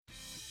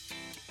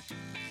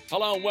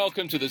Hello and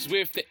welcome to the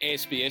Zwift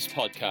SBS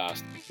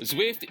podcast.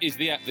 Zwift is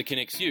the app that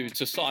connects you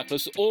to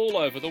cyclists all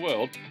over the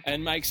world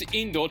and makes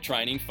indoor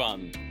training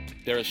fun.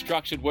 There are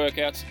structured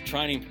workouts,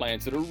 training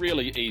plans that are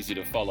really easy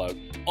to follow,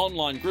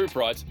 online group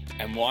rides,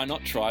 and why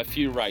not try a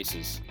few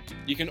races?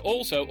 You can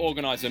also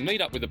organise a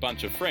meetup with a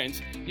bunch of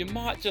friends. You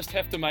might just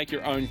have to make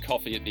your own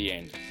coffee at the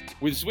end.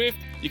 With Zwift,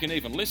 you can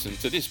even listen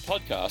to this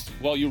podcast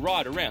while you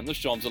ride around the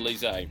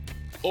Champs-Élysées.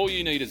 All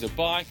you need is a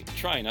bike,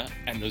 trainer,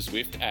 and the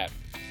Zwift app.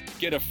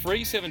 Get a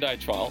free 7-day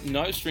trial,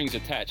 no strings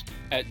attached,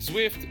 at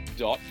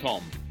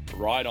Zwift.com.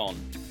 Ride on.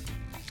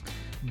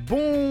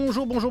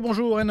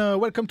 Bonjour,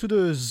 and welcome to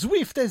the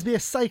Zwift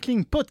SBS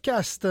Cycling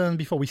Podcast. And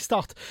before we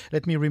start,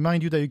 let me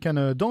remind you that you can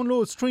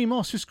download, stream,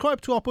 or subscribe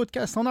to our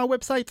podcast on our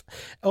website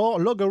or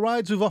log a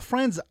ride with our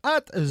friends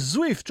at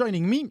Zwift.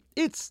 Joining me,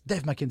 it's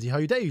Dave Mackenzie. How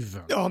are you, Dave?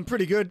 Oh, I'm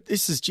pretty good.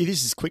 This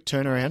is quick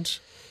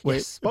turnaround.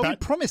 Yes, but we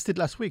promised it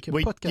last week in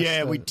the podcast.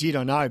 Yeah, we did,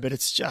 I know, but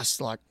it's just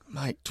like,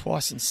 mate,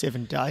 twice in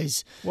 7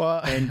 days.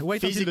 Well, and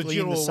wait until the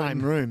Giro in the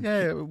same room.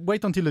 Yeah,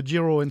 wait until the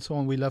Giro and so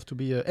on. We'll have to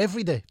be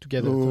every day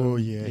together. Oh,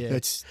 yeah.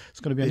 It's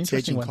going to be an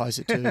interesting one. It's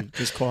edging closer too,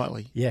 just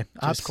quietly. Yeah,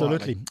 just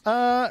absolutely.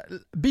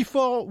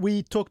 Before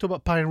we talked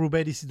about Paris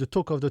Roubaix, this is the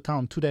talk of the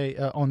town today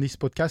on this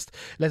podcast.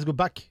 Let's go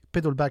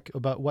pedal back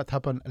about what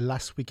happened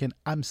last weekend,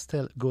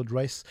 Amstel Gold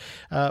Race.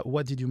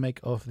 What did you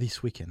make of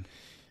this weekend?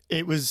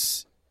 It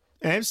was...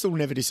 Amstel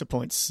never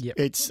disappoints. Yep.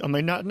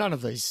 None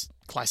of these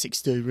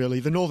classics do, really.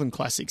 The Northern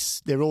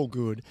Classics, they're all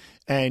good.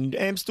 And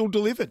Amstel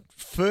delivered.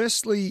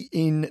 Firstly,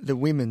 in the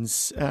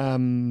women's,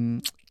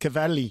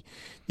 Cavalli,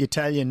 the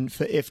Italian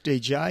for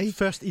FDJ.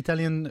 First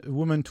Italian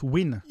woman to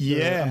win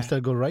the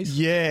Amstel Gold Race.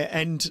 Yeah,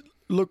 and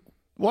look,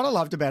 what I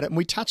loved about it, and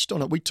we touched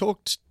on it, we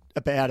talked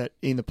about it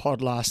in the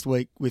pod last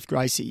week with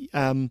Gracie.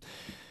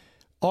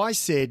 I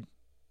said,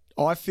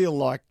 I feel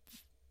like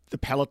the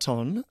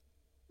peloton...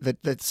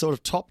 That sort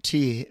of top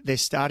tier, they're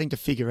starting to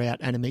figure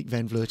out Annemiek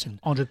van Vleuten.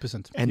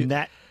 100%. And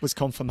that was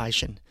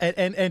confirmation.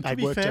 And to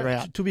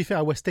be fair,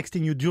 I was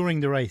texting you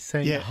during the race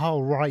saying how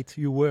right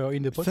you were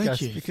in the podcast.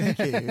 Thank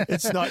you.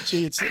 It's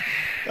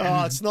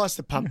nice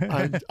to pump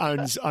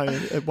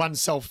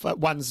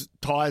one's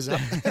tyres up.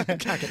 Can't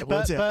get the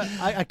words out. But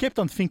I kept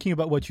on thinking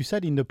about what you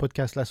said in the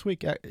podcast last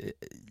week.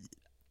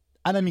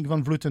 Annemiek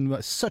van Vleuten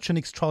was such an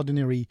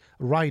extraordinary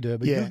rider,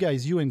 but you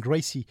guys, you and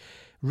Gracie,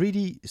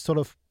 really sort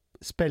of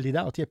spelled it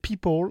out. Yeah,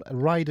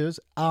 riders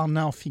are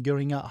now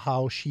figuring out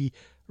how she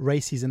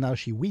races and how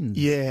she wins.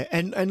 Yeah,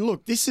 and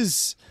look,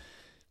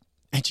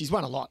 and she's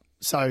won a lot.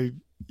 So,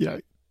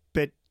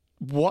 but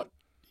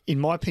in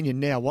my opinion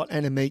now, what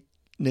Annemiek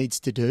needs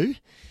to do,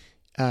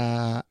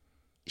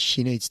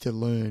 she needs to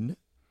learn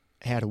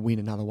how to win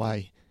another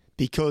way.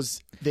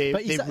 Because they're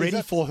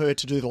ready for her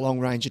to do the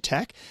long-range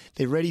attack.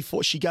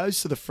 She goes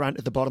to the front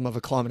at the bottom of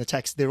a climb and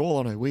attacks. They're all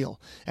on her wheel.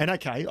 And,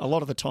 okay, a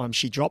lot of the time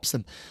she drops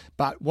them.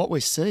 But what we're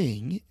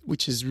seeing,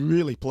 which is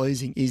really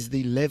pleasing, is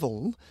the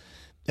level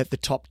at the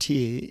top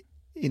tier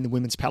in the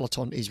women's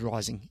peloton is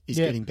rising,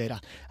 getting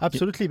better.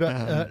 Absolutely.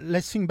 But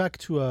let's think back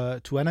to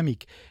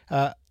Annemiek.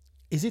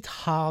 Is it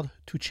hard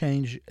to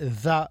change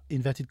that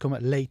inverted comma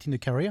late in the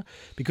career?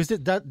 Because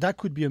that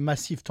could be a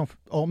massive,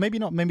 or maybe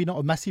not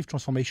a massive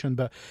transformation,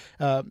 but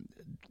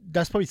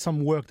that's probably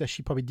some work that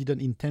she probably didn't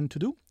intend to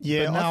do.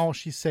 Yeah. But now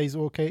she says,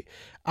 okay,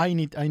 I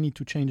need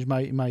to change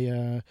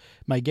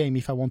my game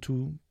if I want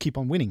to keep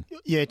on winning.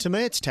 Yeah, to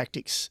me it's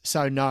tactics.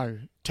 So no,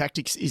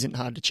 tactics isn't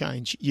hard to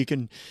change. You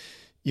can,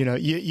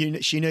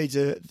 she needs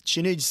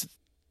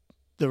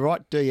the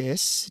right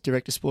DS,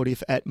 Director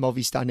Sportif at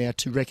Movistar now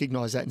to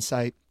recognise that and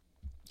say,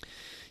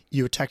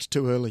 you attacked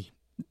too early.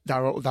 They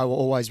were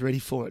always ready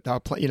for it. They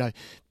were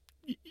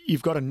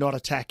you've got to not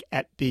attack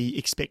at the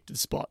expected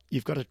spot.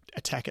 You've got to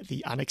attack at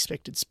the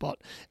unexpected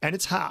spot. And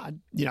it's hard,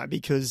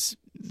 because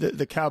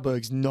the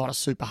Karlberg's not a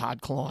super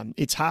hard climb.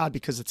 It's hard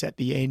because it's at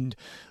the end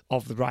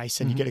of the race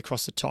and you get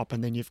across the top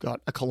and then you've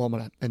got a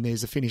kilometre and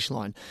there's a finish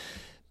line.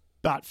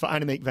 But for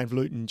Annemiek van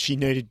Vleuten, she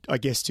needed, I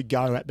guess, to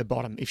go at the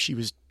bottom if she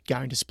was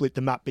going to split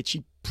them up. But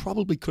she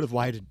probably could have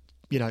waited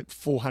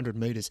 400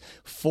 metres,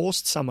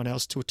 forced someone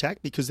else to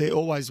attack because there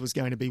always was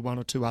going to be one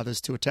or two others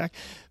to attack.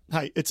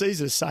 Hey, it's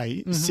easy to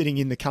say sitting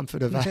in the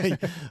comfort of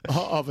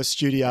a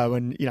studio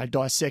and,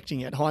 dissecting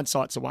it.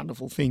 Hindsight's a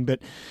wonderful thing.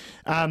 But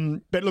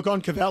look,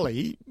 on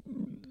Cavalli,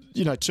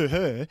 to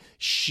her,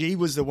 she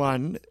was the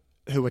one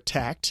who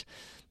attacked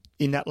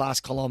in that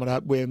last kilometre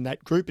when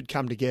that group had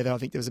come together. I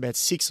think there was about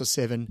 6 or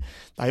 7.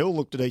 They all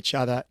looked at each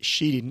other.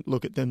 She didn't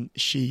look at them.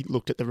 She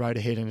looked at the road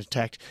ahead and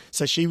attacked.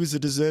 So she was a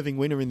deserving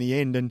winner in the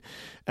end. And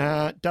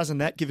doesn't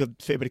that give a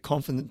fair bit of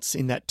confidence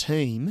in that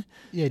team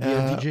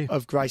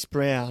of Grace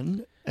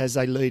Brown as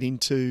they lead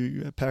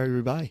into Paris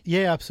Roubaix?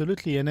 Yeah,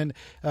 absolutely. And then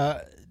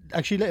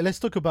actually, let's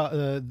talk about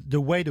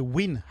the way the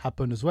win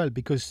happened as well,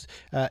 because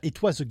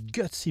it was a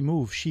gutsy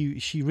move.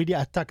 She really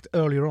attacked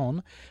earlier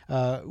on.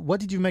 What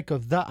did you make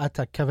of that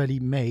attack Cavalli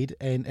made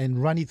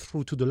and ran it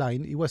through to the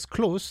line? It was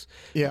close,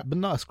 but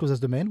not as close as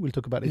the men. We'll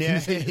talk about it in a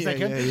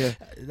second. Yeah.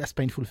 That's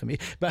painful for me.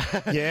 But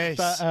yes.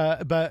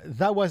 but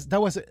that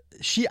was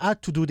she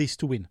had to do this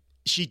to win.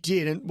 She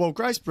did, and well,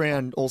 Grace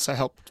Brown also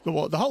helped.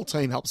 Well, the whole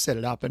team helped set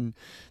it up, and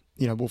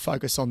we'll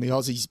focus on the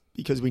Aussies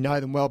because we know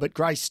them well. But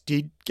Grace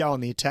did go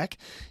on the attack.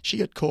 She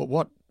got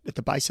caught at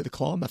the base of the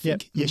climb, I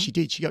think. Yep. Yeah, she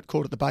did. She got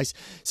caught at the base,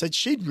 so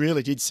she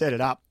really did set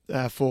it up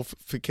for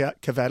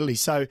Cavatelli.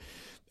 So,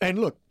 and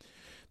look,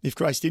 if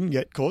Grace didn't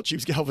get caught, she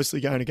was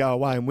obviously going to go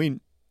away and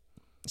win.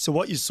 So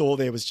what you saw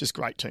there was just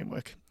great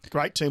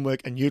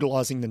teamwork and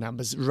utilising the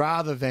numbers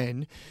rather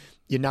than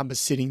your numbers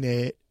sitting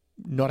there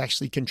not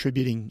actually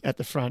contributing at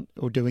the front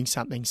or doing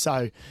something.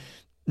 So,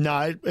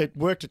 no, it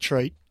worked a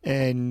treat.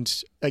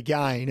 And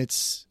again,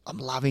 I'm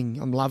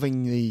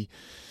loving the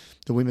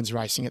women's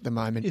racing at the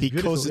moment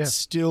because it's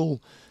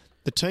still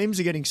the teams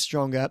are getting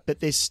stronger, but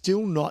they're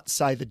still not,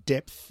 say, the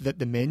depth that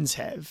the men's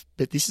have.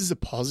 But this is a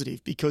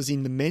positive because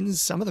in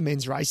some of the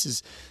men's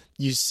races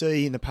you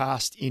see in the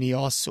past,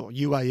 Ineos or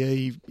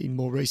UAE in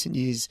more recent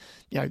years,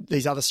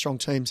 these other strong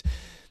teams,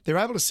 they're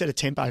able to set a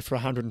tempo for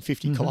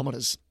 150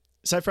 kilometres.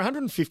 So for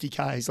 150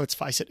 Ks, let's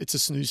face it, it's a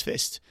snooze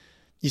fest.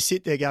 You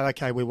sit there, go,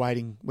 okay, we're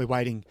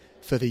waiting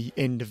for the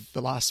end of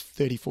the last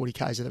 30, 40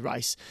 Ks of the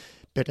race.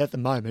 But at the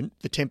moment,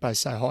 the tempo's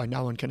so high,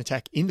 no one can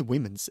attack. In the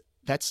women's,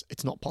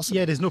 it's not possible.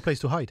 Yeah, there's no place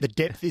to hide. The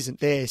depth isn't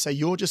there. So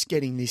you're just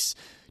getting this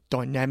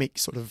dynamic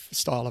sort of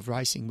style of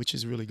racing, which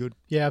is really good.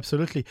 Yeah,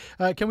 absolutely.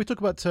 Can we talk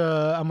about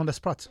Amanda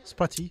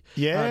Spratty?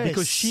 Yes.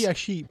 Because she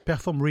actually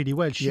performed really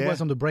well. She was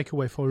on the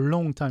breakaway for a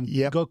long time,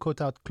 got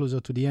caught out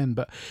closer to the end.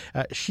 But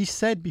she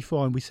said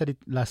before, and we said it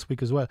last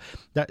week as well,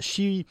 that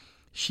she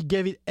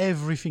gave it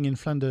everything in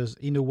Flanders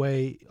in a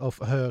way of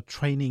her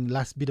training,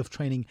 last bit of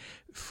training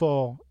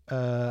for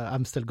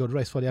Amstel Gold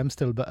Race, for the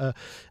Amstel. But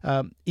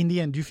in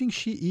the end, do you think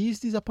she is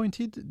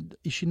disappointed?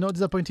 Is she not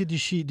disappointed? Do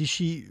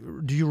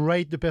you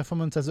rate the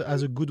performance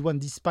as a good one,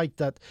 despite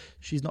that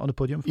she's not on the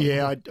podium?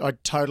 Yeah, I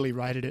totally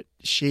rated it.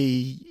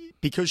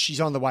 Because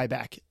she's on the way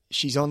back.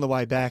 She's on the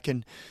way back,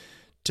 and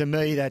to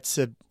me, that's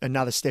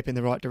another step in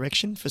the right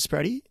direction for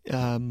Spratty.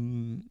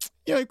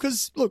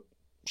 Because look,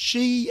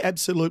 she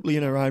absolutely,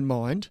 in her own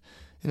mind,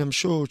 and I'm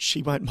sure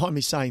she won't mind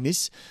me saying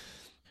this.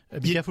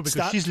 Be careful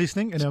because she's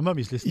listening and her mum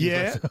is listening.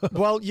 Yeah,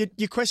 well,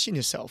 you question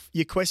yourself.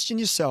 You question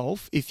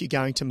yourself if you're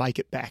going to make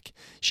it back.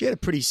 She had a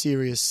pretty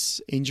serious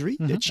injury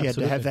that she had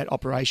to have that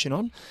operation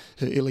on,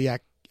 her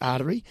iliac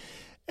artery.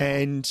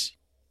 And,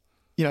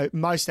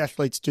 most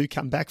athletes do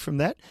come back from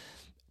that.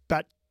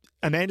 But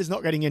Amanda's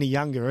not getting any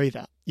younger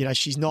either.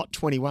 She's not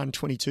 21,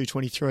 22,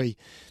 23.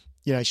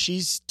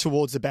 She's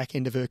towards the back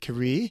end of her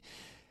career.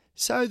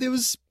 So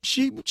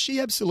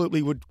she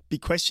absolutely would be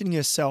questioning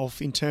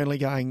herself internally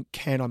going,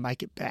 can I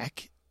make it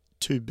back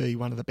to be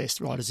one of the best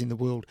riders in the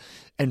world?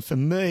 And for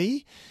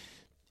me,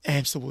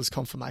 Amstel was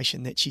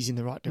confirmation that she's in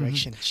the right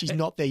direction. She's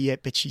not there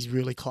yet, but she's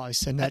really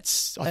close. And I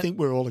think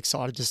we're all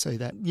excited to see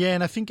that. Yeah,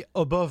 and I think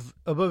above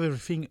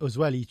everything as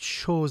well, it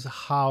shows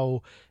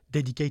how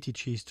dedicated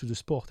she is to the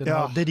sport and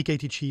how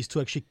dedicated she is to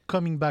actually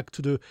coming back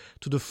to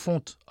the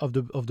front of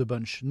the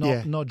bunch,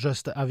 not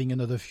just having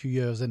another few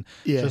years and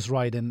just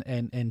ride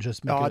and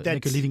just make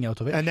a living out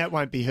of it. And that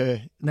won't be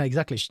her. No,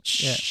 exactly.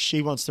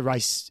 She wants to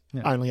race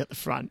only at the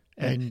front.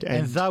 And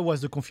that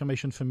was the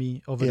confirmation for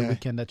me over the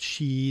weekend that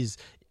she is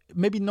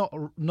maybe not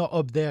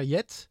up there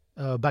yet,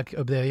 back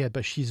up there yet,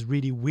 but she's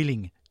really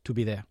willing to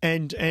be there.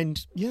 And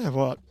you know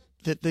what?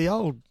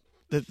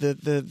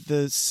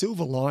 The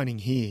silver lining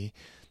here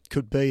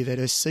could be that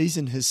her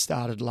season has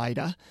started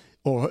later,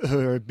 or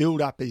her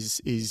build-up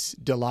is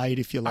delayed,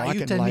 if you like. Are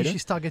you telling me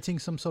she's targeting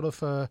some sort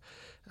of? Well,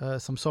 I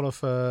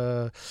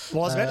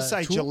was about to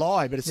say tour?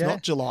 July, but it's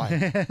not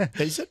July.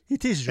 Is it?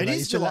 It is July. It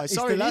is July.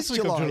 Sorry, it is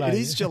July. It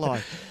is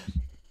July.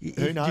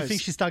 Who knows? Do you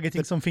think she's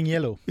targeting something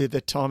yellow? Yeah, the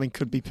timing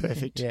could be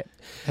perfect. Yeah,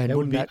 and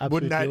wouldn't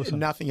awesome.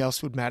 Nothing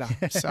else would matter.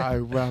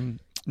 So.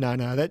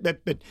 No,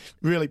 but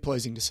really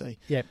pleasing to see.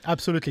 Yeah,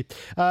 absolutely.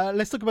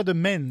 Let's talk about the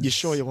men's. You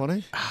sure you want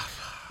to?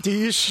 Do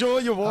you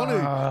sure you want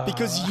to?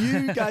 Because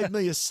you gave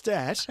me a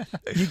stat.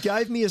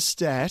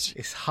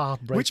 It's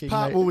heartbreaking. Which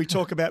part will we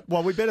talk about?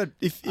 Well, we better,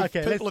 if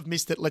people have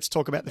missed it, let's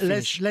talk about the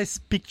finish. Let's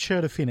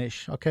picture the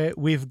finish, okay?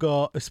 We've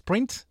got a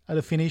sprint at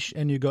the finish,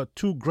 and you've got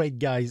two great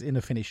guys in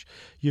the finish.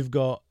 You've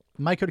got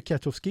Michael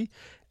Kwiatkowski,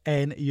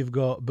 and you've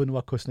got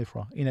Benoit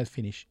Cosnefroy in that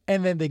finish.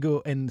 And then they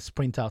go and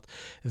sprint out.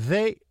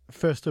 They,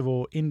 first of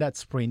all, in that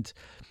sprint,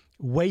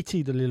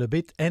 waited a little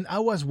bit, and I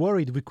was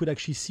worried we could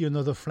actually see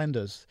another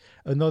Flanders,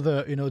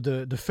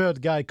 the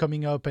third guy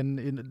coming up,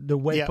 and the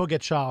way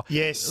Pogačar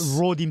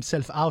rode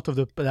himself out of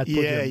that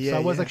podium. So I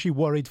was actually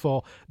worried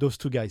for those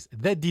two guys.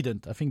 They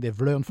didn't. I think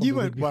they've learned from the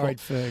week before. You weren't worried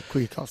for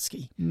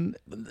Kwiatkowski.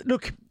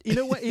 Look,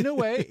 in a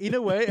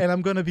way, and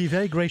I'm going to be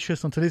very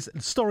gracious onto this.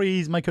 The story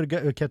is Michael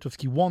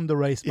Kwiatkowski won the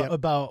race by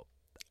about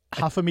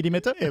half a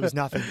millimeter. It was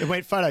nothing. It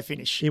went photo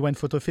finish.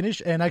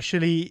 And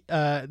actually,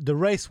 the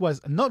race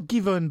was not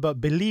given but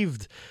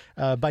believed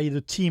by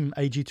the team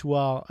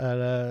AG2R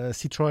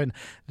Citroën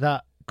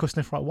that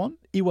Cosnefroid won,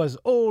 he was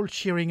all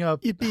cheering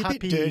up. You'd be happy. a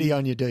bit dirty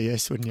on your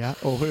DS, wouldn't you?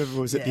 Or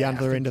whoever was at the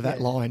other end of that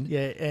line.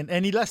 Yeah,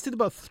 and he lasted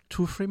about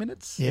 2-3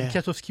 minutes. Yeah. And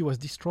Kwiatkowski was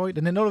destroyed.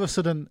 And then all of a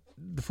sudden,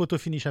 the photo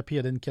finish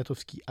appeared and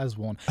Kwiatkowski has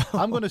won.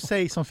 I'm going to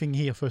say something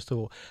here, first of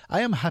all.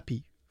 I am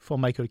happy for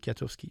Michael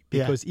Kwiatkowski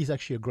because he's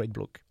actually a great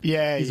bloke.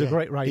 Yeah, he's a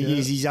great rider. He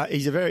is. He's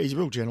a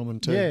real gentleman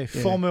too. Yeah,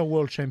 former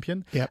world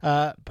champion. Yeah.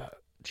 But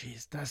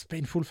jeez, that's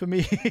painful for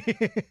me.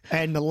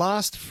 And the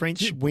last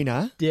French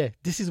winner,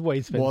 this is why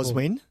it's painful. Was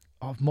when?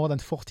 More than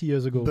 40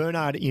 years ago.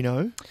 Bernard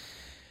Hinault.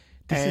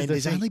 And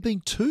there's only been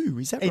 2,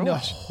 is that right? In the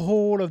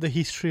whole of the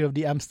history of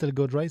the Amstel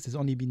Gold Race, there's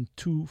only been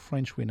 2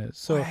 French winners.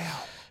 So, wow.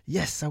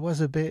 Yes, I was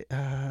a bit... do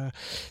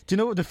you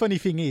know what the funny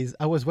thing is?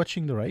 I was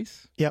watching the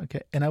race,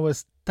 and I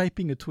was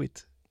typing a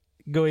tweet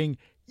going,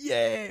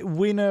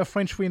 winner,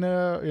 French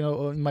winner,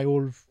 in my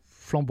old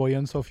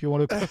flamboyance, or if you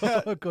want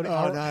to call it.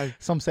 No.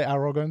 Some say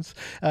arrogance.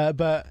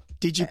 But...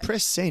 Did you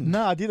press send?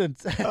 No, I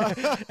didn't.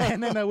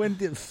 And then I went,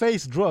 the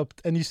face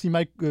dropped, and you see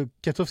Mike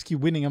Kwiatkowski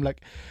winning. I'm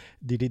like,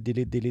 delete.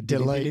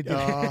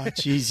 Oh,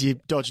 jeez, you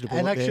dodged a bullet.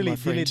 And actually,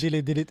 there, my friend.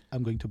 delete.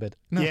 I'm going to bed.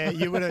 No. Yeah,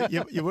 you would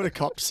have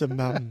copped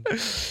some.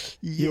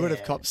 You would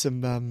have copped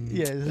some.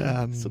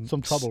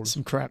 Some trouble,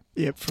 some crap.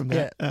 Yep, from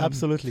that. Yeah,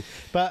 absolutely.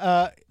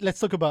 But let's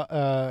talk about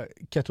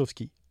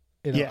Kwiatkowski.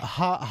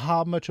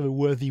 How much of a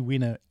worthy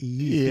winner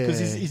he is.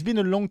 Because he's been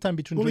a long time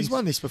between drinks. Well, he's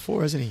won this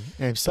before, hasn't he?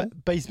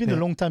 But it's been a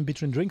long time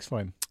between drinks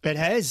for him. It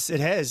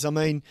has. I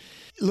mean,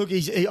 look,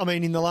 he's a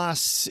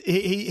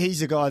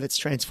guy that's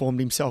transformed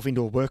himself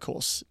into a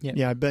workhorse.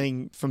 Yeah.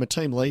 Being from a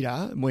team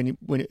leader when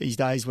his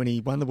days when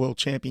he won the World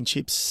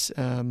Championships,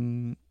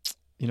 many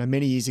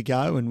years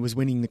ago and was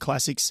winning the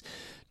classics,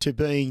 to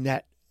being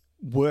that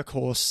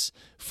workhorse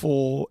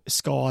for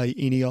Sky,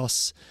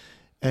 Ineos.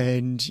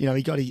 And,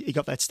 he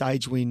got that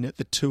stage win at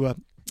the Tour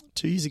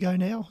 2 years ago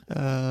now.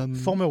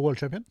 Former world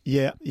champion.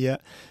 Yeah.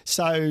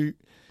 So,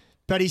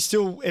 but he's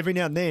still, every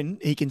now and then,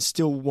 he can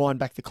still wind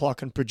back the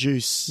clock and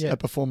produce a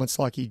performance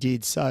like he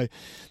did. So,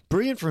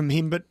 brilliant from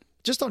him. But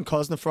just on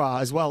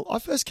Cosnefroid as well, I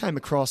first came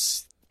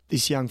across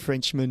this young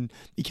Frenchman.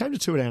 He came to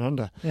Tour Down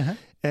Under. Uh-huh.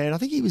 And I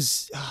think he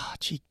was,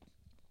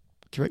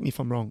 correct me if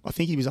I'm wrong, I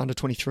think he was under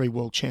 23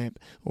 world champ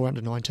or under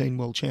 19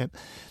 world champ.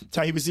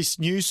 So, he was this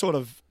new sort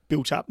of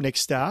built up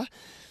next star.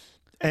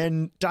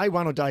 And day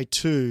 1 or day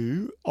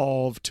 2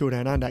 of Tour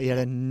Down Under, he had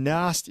a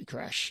nasty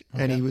crash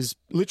and he was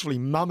literally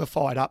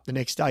mummified up the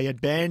next day. He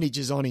had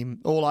bandages on him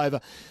all over.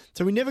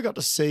 So we never got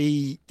to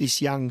see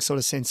this young sort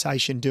of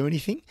sensation do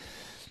anything.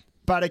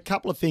 But a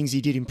couple of things he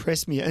did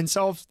impress me. And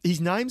so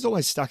his name's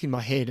always stuck in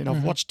my head and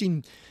I've watched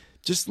him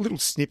just little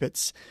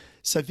snippets.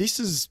 So this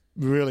is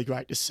really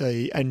great to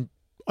see. And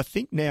I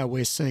think now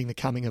we're seeing the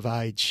coming of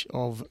age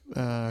of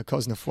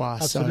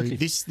Cosnefroid.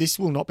 Absolutely. So this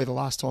will not be the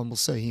last time we'll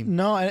see him.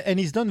 No, and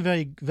he's done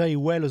very, very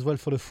well as well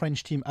for the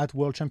French team at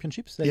World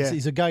Championships.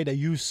 He's a guy that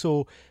you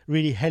saw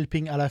really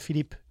helping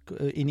Alaphilippe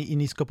in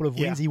his couple of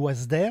wins. He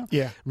was there,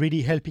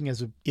 really helping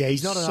as a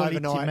he's not an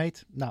solid overnight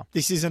teammate. No,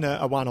 this isn't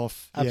a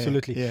one-off.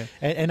 Absolutely, yeah.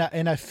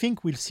 And I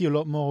think we'll see a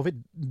lot more of it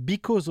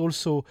because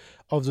also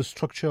of the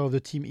structure of the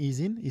team he's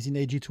in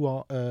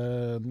AG2R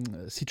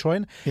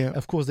Citroën. Yeah.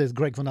 Of course, there's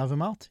Greg van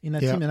Avermaet in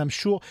that team, and I'm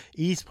sure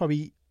he's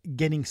probably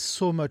getting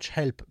so much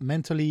help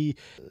mentally,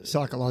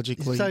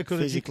 psychologically,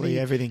 physically,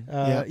 everything.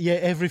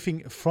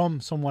 Everything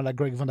from someone like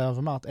Greg van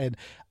Avermaet. And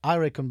I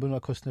reckon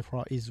Benoît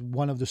Cosnefroid is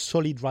one of the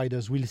solid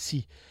riders we'll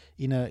see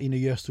in a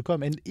years to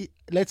come. And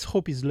let's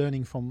hope he's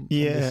learning from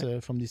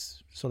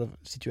this sort of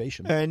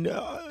situation. And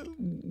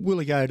will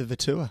he go to the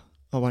Tour?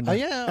 I wonder.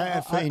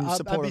 In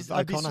support of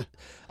O'Connor.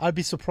 I'd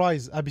be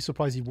surprised.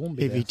 he won't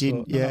be if there. he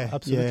didn't. No,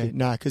 absolutely.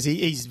 No, because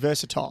he's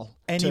versatile.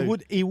 And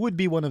he would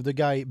be one of the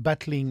guy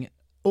battling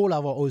all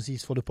our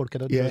Aussies for the polka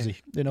dot jersey,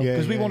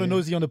 because we want an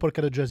Aussie on the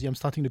polka dot jersey. I'm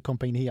starting the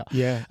campaign here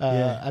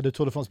at the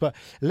Tour de France. But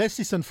let's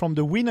listen from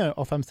the winner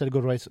of Amstel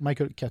Gold Race,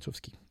 Michael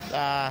Kwiatkowski.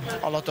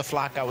 A lot of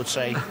luck, I would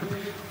say.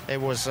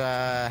 It was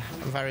a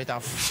very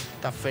tough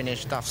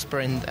finish, tough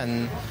sprint,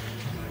 and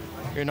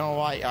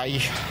I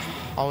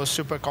was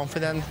super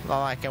confident that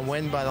I can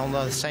win, but on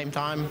the same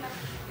time,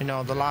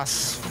 the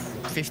last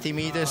 50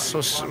 meters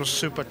was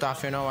super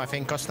tough. I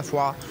think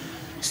Cosnefroid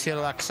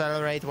still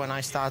accelerate when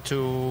I start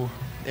to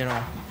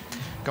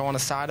go on the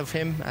side of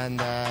him,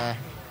 and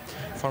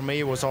for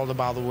me it was all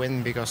about the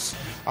win, because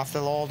after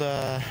all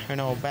the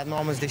bad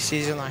moments this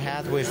season I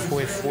had with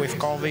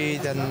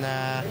COVID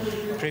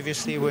and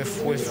previously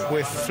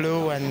with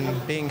flu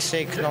and being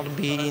sick, not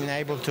being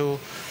able to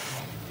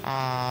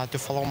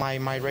follow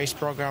my race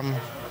program,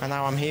 and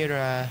now I'm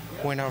here,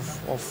 winner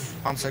of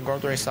Amstel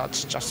Gold Race.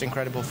 That's just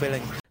incredible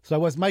feeling. So that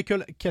was Michael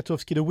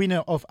Kwiatkowski, the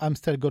winner of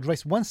Amstel Gold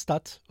Race. One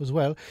stat as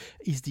well,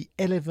 is the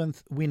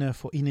 11th winner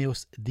for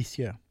Ineos this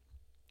year.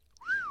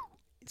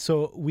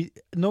 So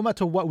no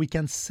matter what we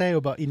can say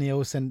about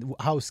Ineos and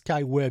how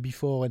Sky were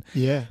before,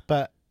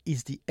 but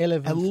is the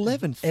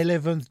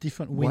 11th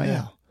different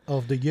winner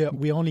of the year.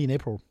 We're only in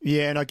April.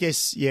 Yeah, and I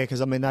guess,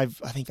 because I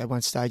think they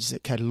won stages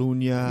at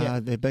Catalunya. Yeah.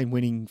 They've been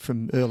winning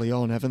from early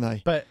on, haven't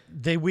they? But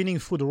they're winning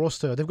through the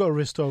roster. They've got a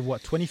roster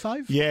of,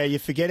 25? Yeah, you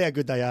forget how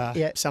good they are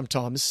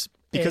sometimes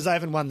because they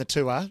haven't won the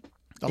Tour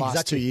the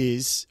last 2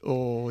 years,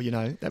 or, they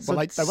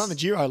won the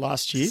Giro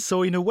last year.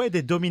 So in a way,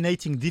 they're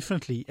dominating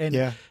differently.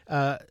 And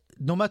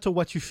no matter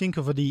what you think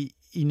of the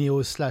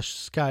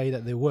Ineos/Sky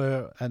that they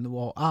were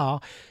or are,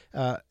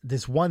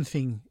 there's one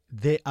thing: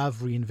 they have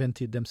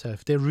reinvented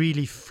themselves. They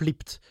really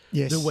flipped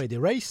the way they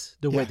race,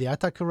 the way they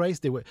attack a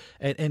race.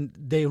 And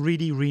they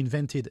really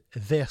reinvented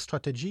their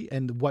strategy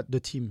and what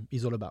the team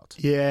is all about.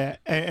 Yeah,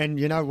 and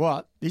you know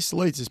what? This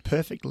leads us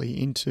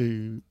perfectly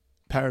into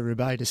Paris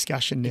Roubaix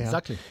discussion now.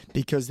 Exactly.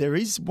 Because there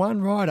is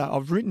one rider.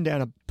 I've written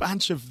down a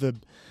bunch of the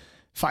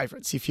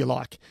favourites, if you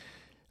like.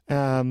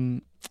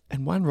 And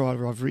one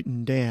rider I've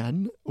written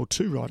down, or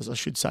two riders I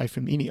should say,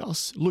 from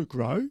Ineos, Luke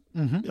Rowe.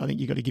 I think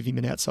you've got to give him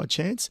an outside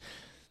chance.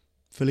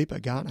 Filippo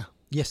Ganna.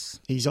 Yes.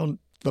 He's on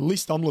the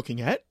list I'm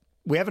looking at.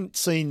 We haven't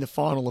seen the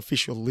final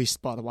official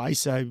list, by the way,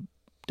 so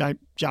don't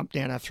jump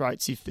down our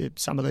throats if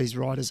some of these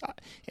riders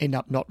end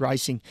up not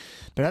racing.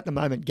 But at the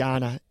moment,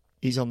 Ganna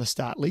is on the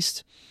start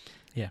list.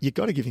 Yeah. You've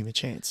got to give him a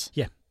chance.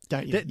 Yeah.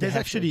 Don't you? There's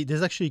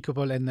actually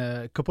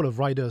a couple of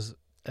riders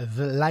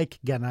like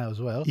Ganna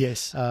as well.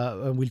 Yes.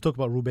 And we'll talk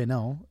about Roubaix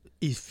now.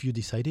 If you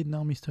decided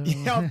now, Mr.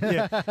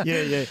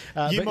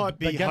 Yeah. You might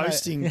be Ganna,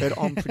 hosting, but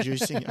I'm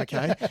producing,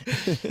 okay?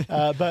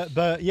 But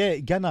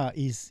Ganna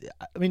is,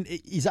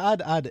 he's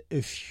had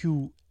a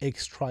few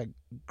extra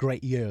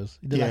great years,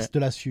 the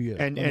last few years.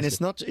 And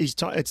it's not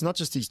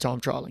just his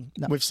time trialling.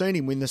 No. We've seen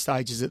him win the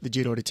stages at the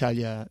Giro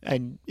d'Italia,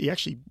 and he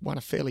actually won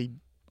a fairly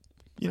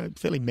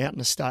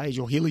mountainous stage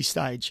or hilly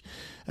stage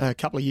a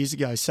couple of years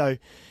ago. So,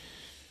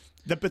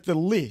 but the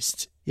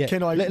list. Yeah.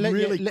 Can I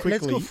really quickly?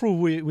 Let's go through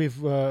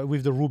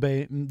with the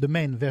Roubaix, the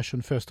main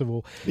version first of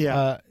all.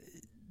 Yeah.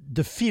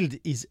 The field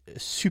is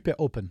super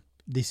open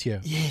this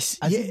year. Yes.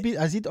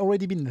 Has it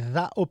already been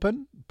that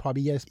open?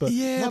 Probably yes, but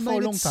not for a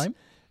long time.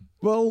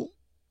 Well,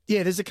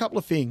 there's a couple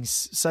of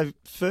things. So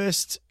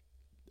first,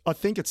 I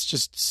think it's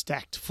just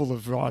stacked full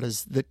of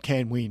riders that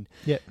can win.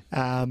 Yeah.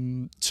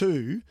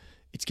 Two,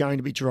 it's going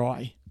to be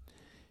dry,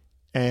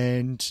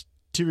 and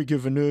Thierry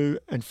Gouvenou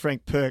and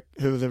Frank Perk,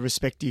 who are the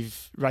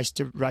respective race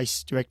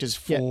directors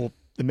for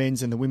the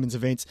men's and the women's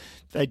events,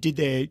 they did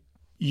their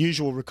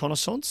usual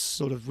reconnaissance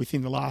sort of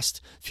within the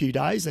last few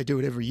days. They do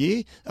it every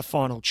year, a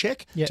final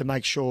check to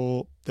make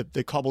sure that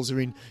the cobbles are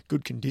in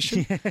good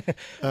condition.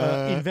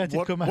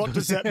 Inverted commandos. What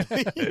does that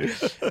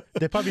mean?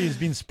 They probably has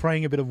been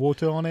spraying a bit of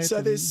water on it.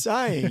 So they're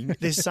saying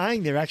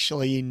they're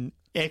actually in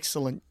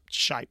excellent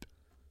shape.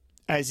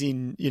 As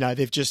in,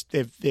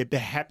 they're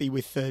happy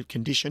with the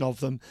condition of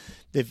them.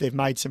 They've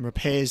made some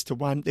repairs to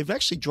one. They've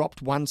actually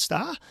dropped 1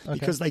 star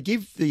because they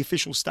give the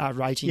official star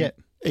rating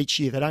each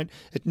year.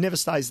 It never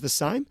stays the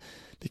same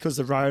because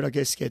the road, I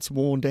guess, gets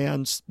worn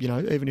down,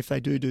 even if they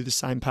do the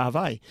same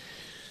pavé.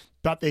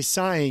 But they're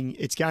saying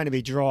it's going to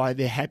be dry.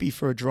 They're happy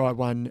for a dry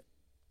one.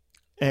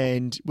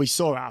 And we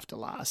saw after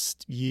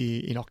last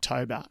year in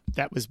October,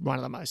 that was one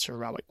of the most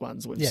heroic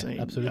ones we've seen.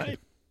 Absolutely.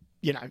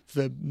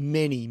 For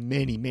many,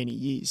 many, many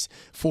years,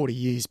 40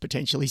 years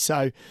potentially.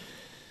 So,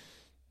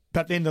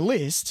 but then the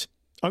list,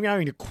 I'm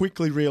going to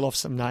quickly reel off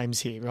some names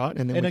here, right?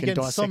 And then we can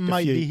dissect some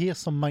might be here,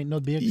 some might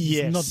not be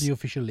here. It's not the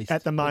official list.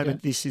 At the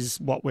moment, this is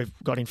what we've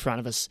got in front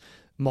of us.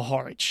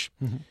 Mohoric,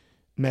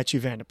 Mathieu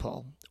van der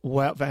Poel,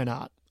 Wout van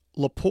Aert,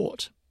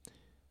 Laporte,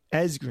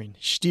 Asgreen,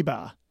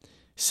 Stibar,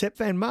 Sepp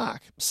van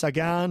Mark,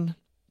 Sagan,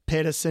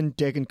 Pedersen,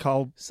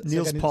 Degenkolb,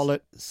 Niels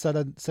Pollitt.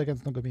 Sagan's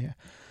not going to be here.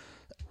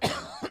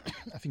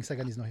 I think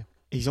Sagan is not here.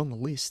 He's on the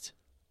list.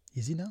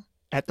 Is he now?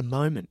 At the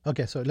moment.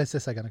 Okay, so let's say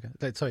Sagan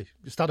again. Sorry,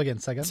 start again,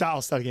 Sagan. So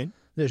I'll start again.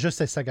 Yeah, just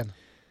say Sagan.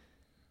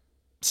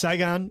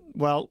 Sagan,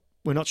 well,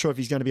 we're not sure if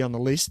he's going to be on the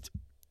list,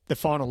 the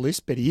final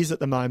list, but he is at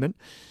the moment.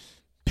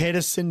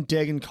 Pedersen,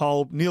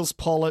 Degenkolb, Niels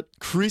Pollitt,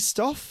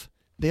 Christophe,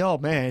 the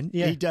old man.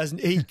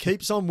 He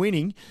keeps on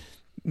winning.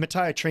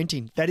 Matteo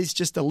Trentin, that is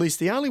just a list.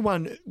 The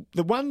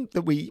one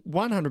that we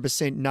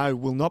 100% know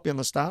will not be on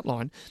the start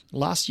line,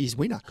 last year's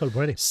winner.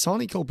 Colbrelli.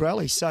 Sonny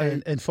Colbrelli.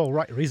 So, and for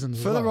right reasons.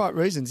 For the right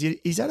reasons.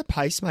 He's had a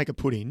pacemaker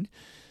put in.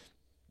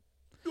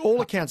 All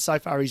accounts so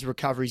far, his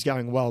recovery's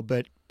going well,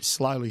 but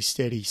slowly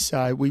steady.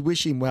 So we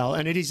wish him well.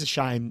 And it is a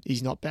shame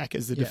he's not back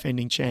as the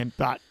defending champ,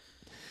 but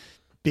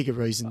bigger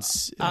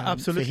reasons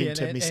absolutely. for him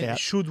to miss out.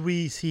 Should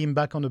we see him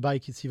back on the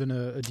bike? It's even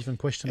a different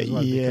question as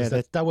well. Yeah,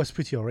 because that was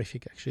pretty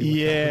horrific, actually.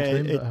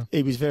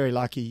 He was very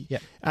lucky. Yeah.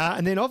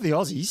 And then of the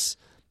Aussies,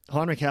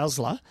 Heinrich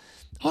Hausler.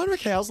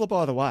 Heinrich Hausler,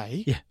 by the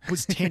way,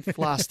 was 10th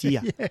last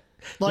year.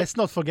 Let's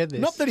not forget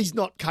this. Not that he's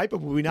not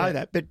capable, we know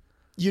that, but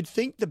you'd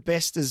think the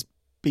best is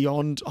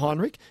beyond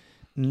Heinrich.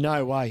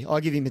 No way. I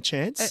give him a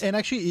chance. And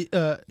actually,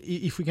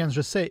 if we can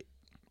just say,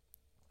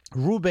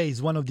 Roubaix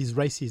is one of these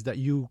races that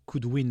you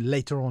could win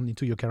later on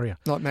into your career.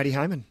 Like Matty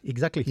Hayman.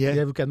 Exactly. Yeah.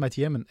 Look at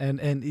Matty Hayman.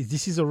 And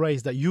this is a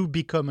race that you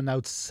become an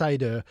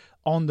outsider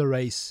on the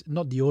race,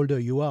 not the older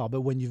you are,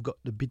 but when you've got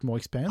a bit more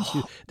experience.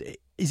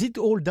 Is it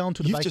all down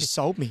to the You've bike? just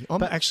sold me.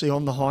 I'm actually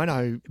on the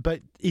Hino.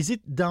 But is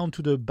it down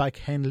to the bike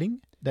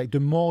handling? Like the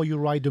more you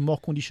ride, the more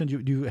conditions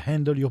you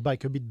handle your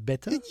bike a bit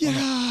better?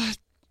 Yeah.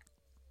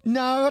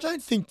 No, I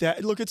don't think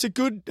that. Look, it's a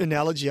good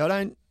analogy.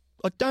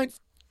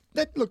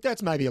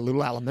 That's maybe a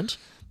little element.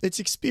 It's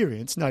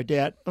experience, no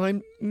doubt. I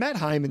mean, Matt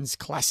Hayman's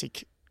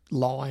classic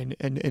line,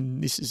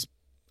 and this is,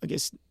 I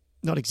guess,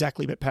 not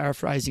exactly, but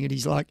paraphrasing it,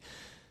 he's like,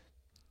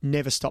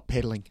 never stop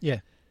pedaling.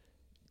 Yeah.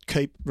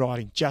 Keep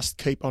riding. Just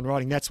keep on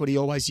riding. That's what he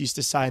always used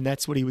to say, and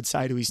that's what he would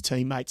say to his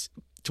teammates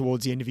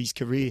towards the end of his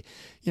career.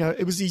 You know,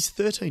 it was his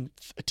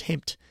 13th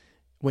attempt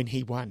when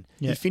he won.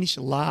 Yeah. He finished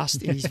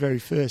last in his very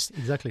first.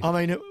 Exactly.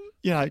 I mean,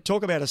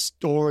 talk about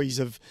stories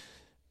of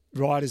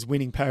riders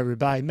winning Paris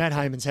Roubaix. Matt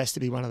Hayman's has to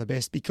be one of the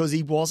best because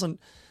he wasn't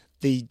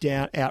the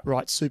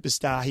outright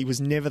superstar. He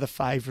was never the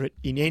favourite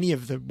in any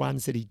of the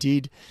ones that he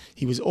did.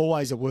 He was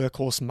always a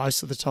workhorse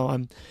most of the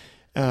time.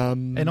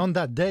 And on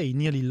that day, he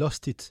nearly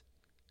lost it.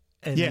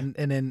 And Yeah.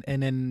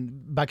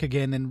 then back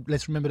again. And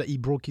let's remember that he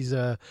broke his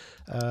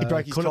He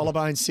broke his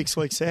collarbone 6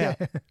 weeks out.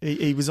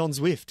 He was on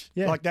Zwift.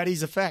 Yeah. Like, that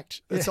is a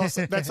fact.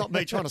 That's not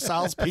me trying to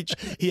sales pitch.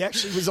 He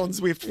actually was on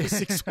Zwift for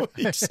 6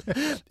 weeks.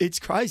 It's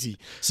crazy.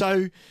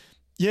 So,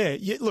 yeah,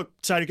 look,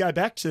 so to go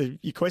back to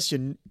your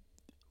question,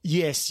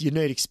 yes, you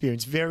need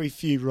experience. Very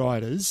few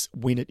riders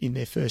win it in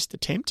their first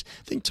attempt.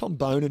 I think Tom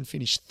Bonan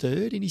finished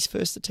third in his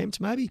first attempt,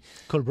 maybe.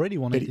 Cole Brady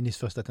won it in his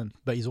first attempt,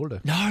 but he's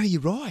older. No,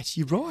 you're right.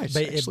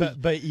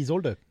 But he's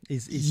older.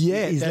 He's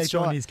that's later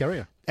on right. in his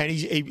career. And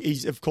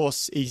he's of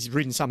course, he's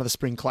ridden some of the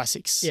spring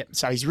classics. Yeah.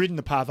 So he's ridden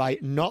the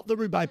pavé, not the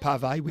Roubaix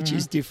pavé, which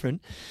is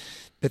different.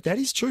 But that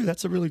is true.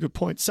 That's a really good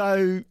point.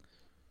 So,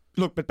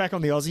 look, but back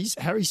on the Aussies,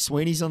 Harry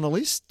Sweeney's on the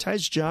list.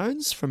 Taz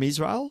Jones from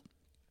Israel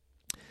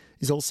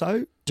is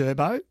also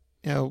Durbo,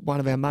 one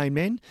of our main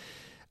men.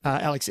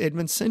 Alex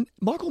Edmondson.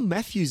 Michael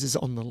Matthews is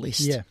on the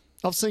list. Yeah.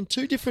 I've seen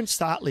two different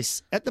start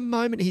lists. At the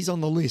moment he's on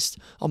the list,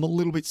 I'm a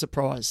little bit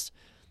surprised.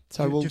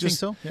 So Do you think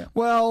so? Yeah.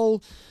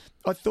 Well,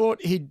 I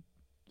thought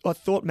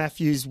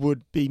Matthews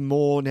would be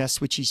more now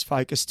switch his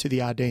focus to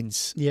the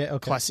Ardennes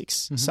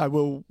classics. Mm-hmm. So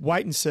we'll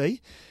wait and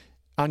see.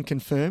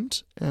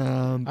 Unconfirmed.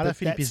 But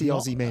that's the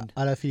Aussie men.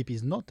 Alaphilippe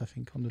is not, I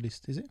think, on the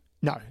list, is it?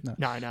 No.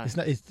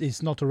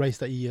 It's not a race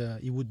that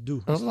he would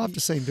do. I'd love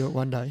to see him do it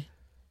one day.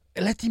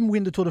 Let him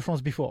win the Tour de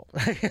France before.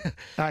 Okay.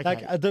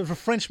 Like the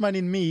Frenchman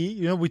in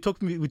me, we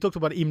talked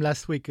about him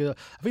last week. I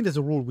think there's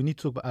a rule we need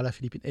to talk about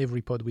Alaphilippe in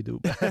every pod we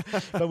do.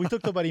 But we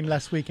talked about him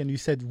last week, and you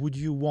said, would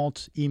you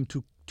want him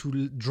to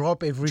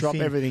drop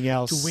everything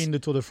else to win the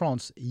Tour de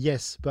France?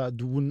 Yes, but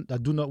I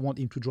do not want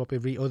him to drop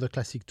every other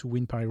classic to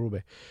win Paris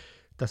Roubaix.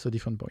 That's a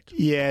different point.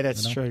 Yeah,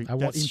 that's true. I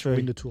want him to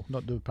win the Tour,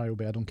 not the Paris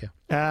Roubaix. I don't care.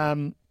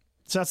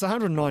 So it's the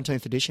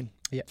 119th edition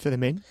for the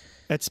men.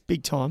 That's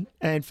big time.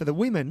 And for the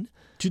women...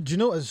 Do you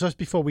know, just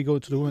before we go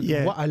to the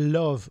women, what I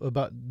love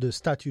about the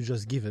stat you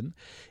just given,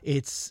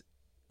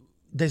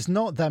 there's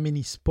not that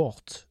many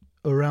sports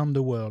around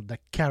the world that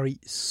carry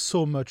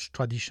so much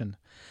tradition.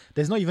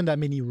 There's not even that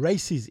many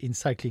races in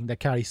cycling that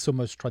carry so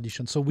much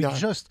tradition. So we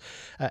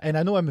and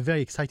I know I'm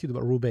very excited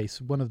about Roubaix.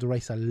 It's one of the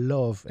races I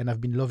love and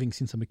I've been loving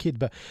since I'm a kid,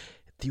 but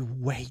the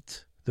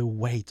weight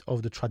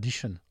of the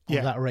tradition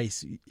of that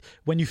race.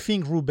 When you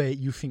think Roubaix,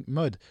 you think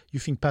mud,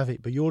 you think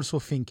pavé, but you also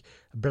think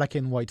black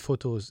and white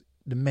photos,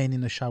 the men in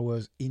the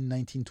showers in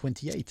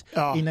 1928, in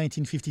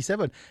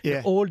 1957.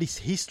 Yeah. All this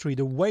history,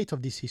 the weight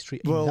of this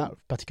history in that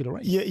particular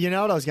race. You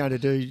know what I was going to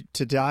do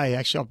today?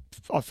 Actually,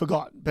 I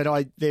forgot,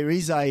 but there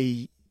is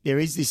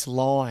this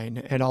line,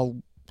 and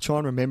I'll try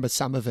and remember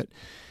some of it.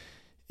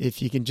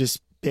 If you can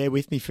just bear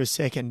with me for a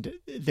second,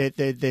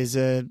 there's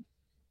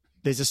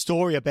a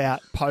story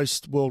about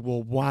post World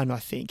War I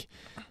think,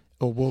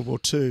 or World War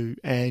II,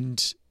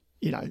 and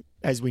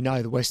as we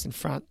know, the Western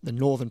Front, the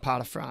northern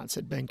part of France,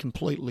 had been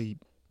completely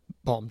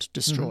bombed,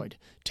 destroyed.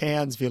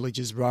 Towns,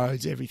 villages,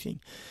 roads, everything.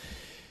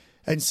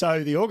 And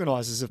so the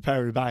organisers of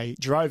Paris-Roubaix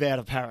drove out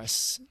of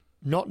Paris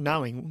not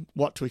knowing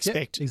what to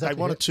expect. Yeah, exactly,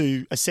 they wanted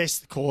to assess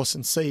the course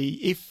and see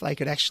if they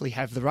could actually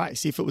have the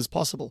race, if it was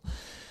possible.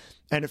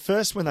 And at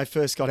first, when they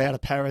first got out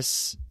of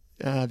Paris,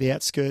 the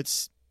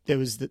outskirts, there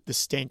was the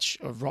stench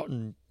of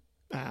rotten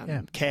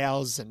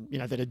cows and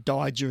that had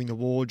died during the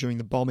war, during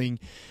the bombing,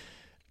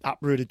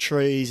 uprooted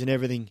trees and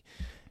everything.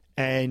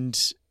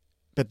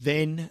 But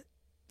then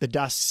the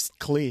dust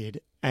cleared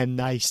and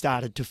they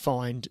started to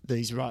find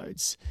these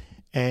roads,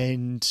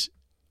 and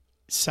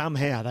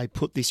somehow they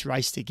put this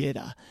race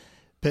together.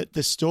 But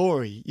the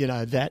story,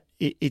 that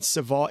it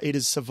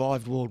has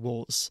survived world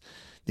wars.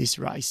 This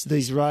race,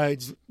 these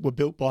roads were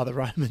built by the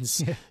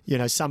Romans.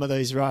 Yeah. Some of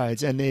these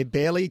roads, and they're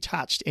barely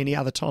touched any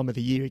other time of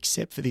the year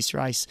except for this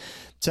race.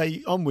 So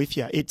I'm with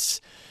you.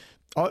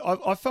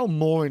 I fell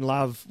more in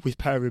love with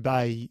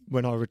Paris-Roubaix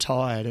when I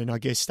retired and I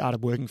guess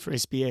started working for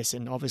SBS,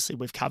 and obviously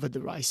we've covered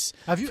the race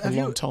for a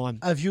long time.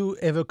 Have you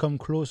ever come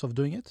close of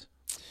doing it?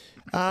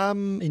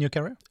 in your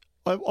career?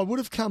 I would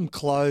have come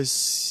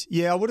close.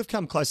 Yeah, I would have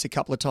come close a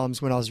couple of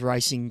times when I was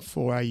racing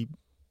for a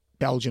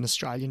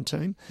Belgian-Australian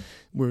team.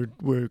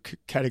 We're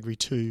Category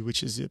 2,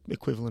 which is the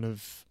equivalent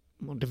of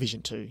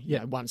Division 2,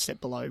 one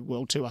step below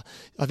World Tour.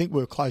 I think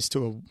we're close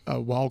to a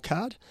wild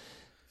card.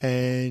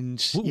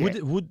 And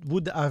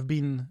would have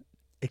been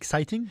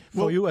exciting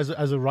for you as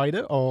a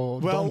rider,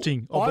 or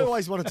daunting? Or I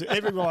always wanted to.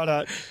 Every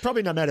rider,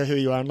 probably no matter who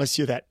you are, unless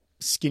you're that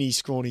skinny,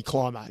 scrawny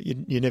climber,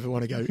 you never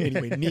want to go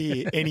anywhere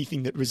near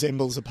anything that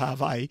resembles a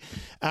pavé.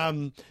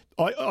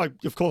 I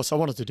of course I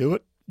wanted to do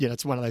it.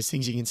 It's one of those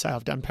things you can say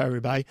I've done Paris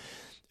Roubaix.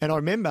 And I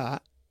remember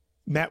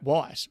Matt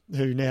White,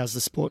 who now is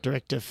the sport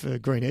director for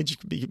Green Edge.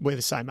 We're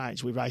the same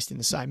age. We raced in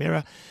the same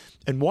era,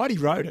 and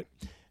Whitey rode it.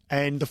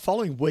 And the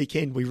following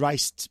weekend, we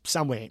raced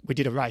somewhere. We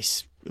did a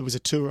race. It was a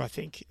tour, I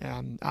think,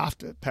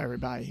 after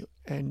Paris Roubaix.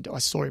 And I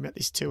saw him at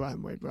this tour,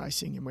 and we're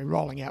racing, and we're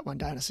rolling out one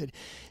day. And I said,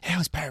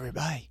 "How's Paris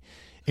Roubaix?"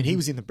 And he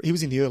was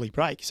in the early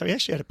break, so he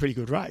actually had a pretty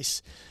good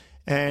race.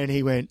 And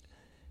he went,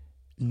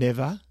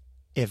 "Never,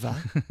 ever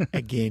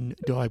again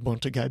do I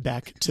want to go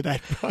back to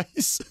that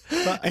race."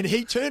 And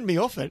he turned me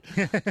off it.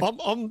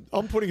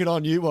 I'm putting it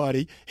on you,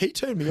 Whitey. He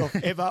turned me off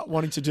ever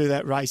wanting to do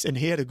that race, and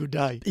he had a good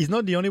day. He's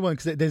not the only one,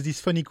 because there's this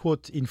funny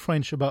quote in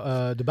French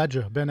about the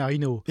Badger, Bernard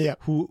Hinault,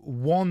 who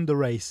won the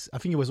race. I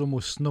think it was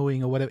almost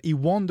snowing or whatever. He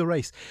won the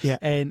race. Yeah.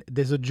 And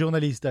there's a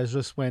journalist that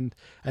just went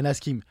and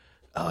asked him,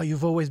 "Oh,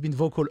 you've always been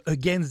vocal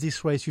against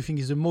this race. You think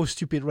it's the most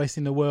stupid race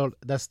in the world."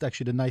 That's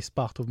actually the nice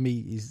part of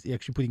me, is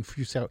actually putting a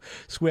few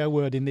swear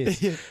word in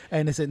this.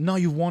 And they said, "No,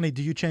 you won it.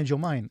 Do you change your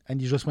mind?"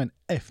 And you just went,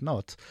 "F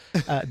not.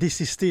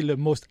 This is still the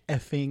most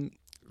effing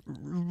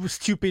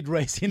stupid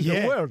race in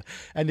the world."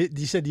 And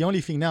he said, "The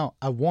only thing now,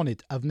 I won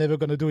it. I'm never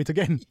going to do it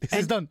again. This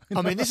is done."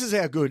 I mean, this is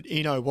how good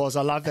Eno was.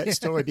 I love that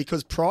story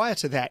because prior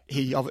to that,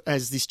 he,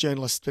 as this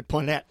journalist had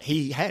pointed out,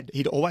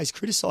 he'd always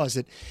criticised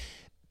it.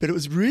 But it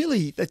was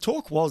really, the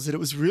talk was that it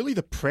was really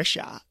the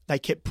pressure they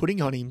kept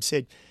putting on him.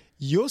 Said,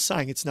 "You're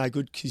saying it's no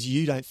good because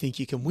you don't think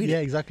you can win it." Yeah,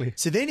 exactly.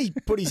 So then he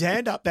put his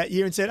hand up that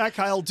year and said,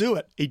 "Okay, I'll do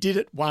it." He did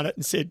it, won it,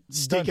 and said,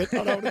 "Stick it,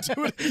 I don't want to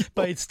do it anymore."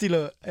 But it's still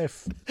a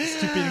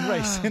stupid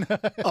race.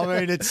 I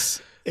mean,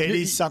 it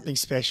is something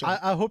special.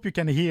 I hope you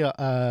can hear,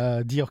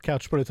 dear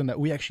Couch Peloton, that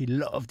we actually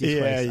love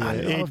this race. Yeah,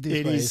 I love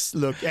this race. Is.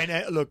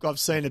 Look, I've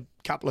seen a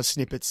couple of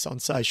snippets on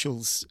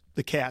socials.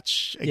 The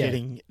Couch are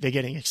getting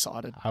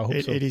excited. I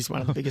hope so. It is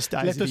one of the biggest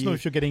days. Let us know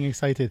if you're getting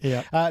excited.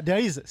 Yeah. There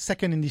is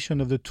second edition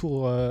of the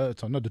Tour,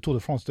 not the Tour de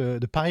France,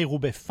 the Paris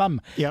Roubaix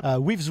Femmes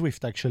with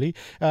Zwift actually.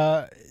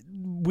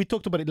 We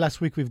talked about it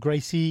last week with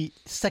Gracie.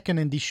 Second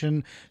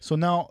edition. So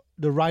now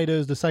the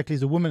riders, the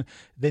cyclists, the women,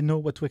 they know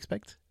what to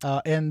expect.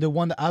 And the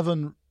one that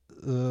haven't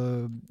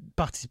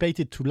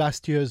participated to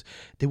last year's,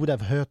 they would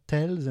have heard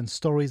tales and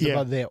stories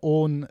about their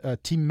own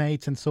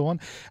teammates and so on.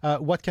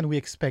 What can we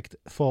expect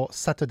for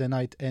Saturday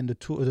night and the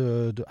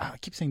Tour? I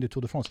keep saying the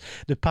Tour de France,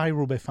 the Paris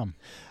Roubaix Femmes.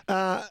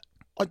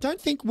 I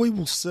don't think we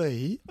will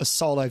see a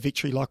solo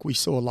victory like we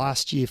saw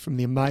last year from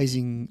the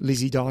amazing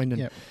Lizzie Dinan.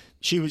 Yep.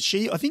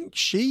 I think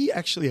she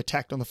actually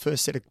attacked on the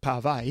first set of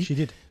pavé. She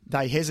did.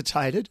 They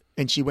hesitated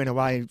and she went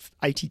away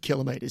 80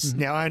 kilometres. Mm-hmm.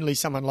 Now only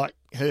someone like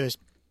her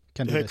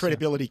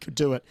credibility could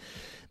do it,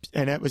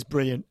 and that was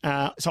brilliant.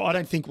 So I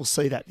don't think we'll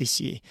see that this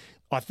year.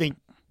 I think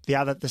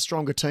the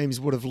stronger teams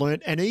would have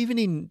learnt, and even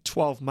in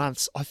 12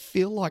 months, I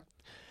feel like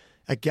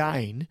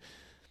again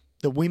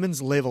the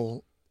women's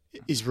level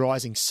is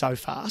rising so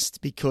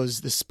fast because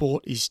the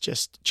sport is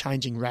just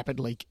changing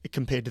rapidly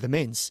compared to the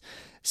men's.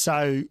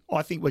 So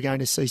I think we're going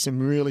to see some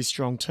really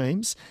strong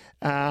teams.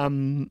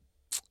 We've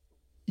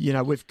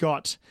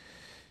got,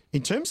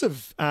 in terms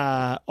of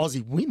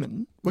Aussie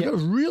women, we've got a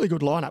really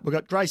good lineup. We've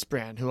got Grace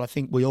Brown, who I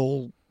think we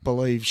all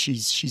believe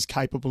she's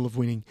capable of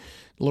winning.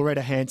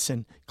 Loretta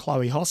Hanson,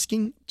 Chloe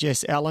Hosking,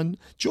 Jess Allen,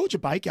 Georgia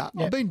Baker.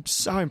 I've been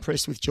so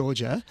impressed with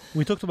Georgia.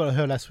 We talked about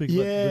her last week.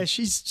 Yeah,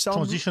 she's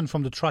transition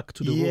from the track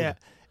to the road. Yeah.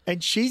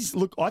 And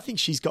I think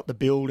she's got the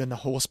build and the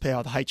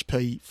horsepower, the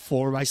HP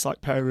for a race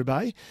like Paris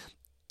Roubaix.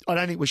 I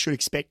don't think we should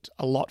expect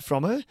a lot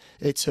from her.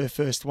 It's her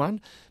first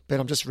one, but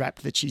I'm just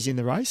rapt that she's in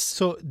the race.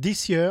 So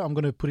this year, I'm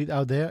going to put it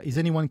out there, is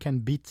anyone can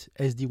beat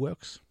SD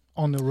Works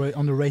on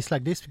a race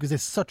like this? Because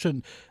there's such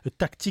a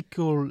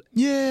tactical...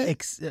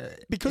 because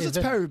it's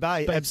Paris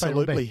Roubaix,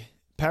 absolutely.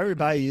 Paris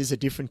Roubaix is a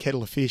different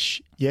kettle of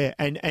fish,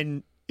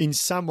 and in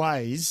some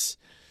ways...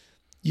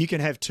 you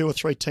can have 2 or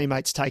 3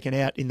 teammates taken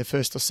out in the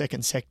first or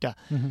second sector.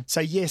 Mm-hmm.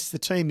 So, yes, the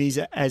team is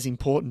as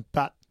important,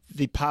 but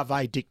the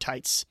pavé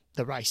dictates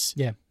the race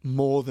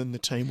more than the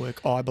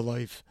teamwork, I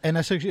believe. And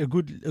that's actually a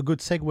good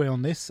segue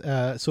on this.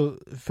 So,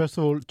 first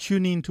of all,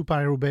 tune in to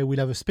Paris Roubaix. We'll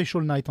have a special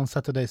night on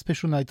Saturday,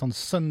 special night on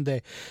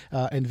Sunday,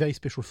 and very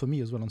special for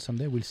me as well on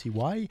Sunday. We'll see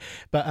why.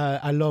 But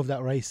I love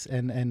that race,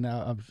 and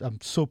I'm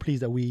so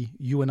pleased that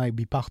you and I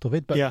be part of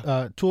it. But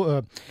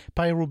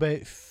Paris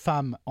Roubaix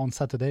Femmes on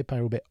Saturday,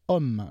 Paris Roubaix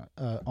Hommes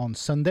on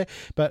Sunday.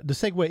 But the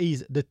segue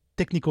is the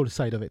technical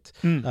side of it,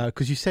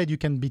 because you said you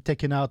can be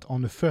taken out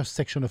on the first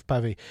section of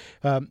pavé.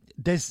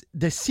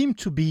 There seem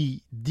to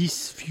be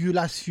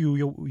last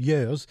few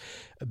years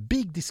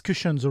big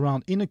discussions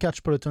around in a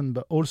catch peloton,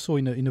 but also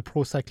in a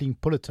pro cycling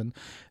peloton,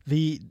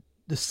 the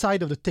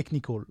side of the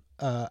technical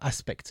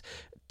aspect.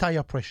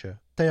 Tire pressure,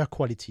 tire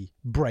quality,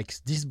 brakes,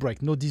 disc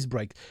brake, no disc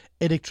brake,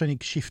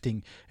 electronic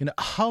shifting. And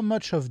how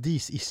much of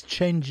this is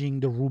changing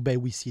the Roubaix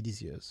we see these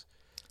years?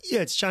 Yeah,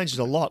 it's changed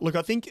a lot. Look,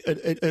 I think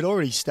it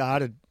already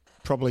started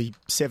probably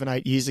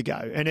 7-8 years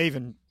ago. And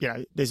even,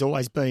 there's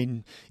always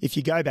been, if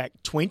you go back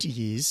 20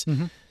 years,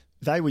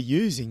 they were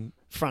using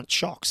front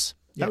shocks.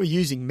 They were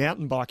using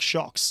mountain bike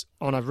shocks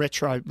on a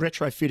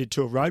retrofitted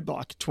to a road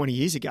bike 20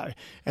 years ago.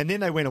 And then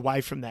they went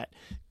away from that.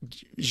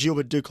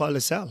 Gilbert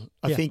Duclos-Lassalle,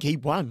 I think he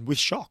won with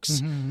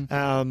shocks.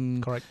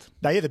 Correct.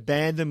 They either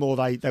banned them or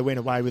they went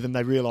away with them.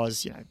 They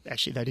realised,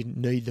 actually they didn't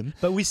need them.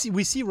 But we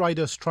see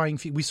riders trying.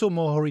 We saw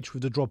Mohoric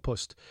with the drop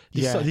post.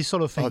 This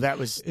sort of thing. Oh, that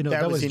was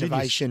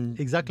innovation.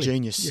 Exactly.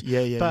 Genius.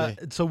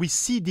 So we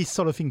see this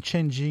sort of thing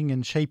changing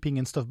and shaping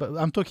and stuff. But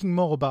I'm talking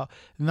more about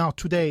now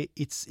today.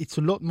 It's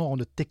a lot more on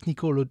the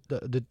technical,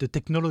 the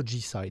technology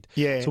side.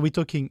 Yeah. So we're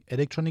talking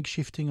electronic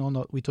shifting or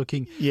not. We're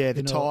talking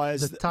the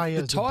tyres. The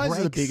tyres. The tyres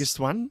are the biggest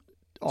one.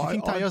 Do you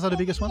think tyres are the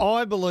biggest one?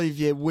 I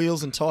believe,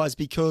 wheels and tyres,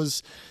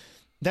 because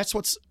that's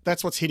what's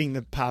hitting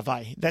the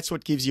pavé. That's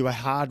what gives you a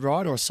hard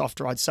ride or a soft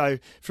ride. So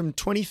from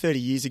 20, 30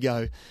 years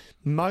ago,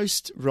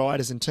 most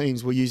riders and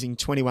teams were using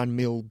 21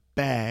 mil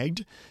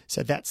bagged.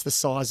 So that's the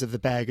size of the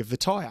bag of the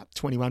tyre,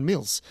 21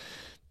 mils,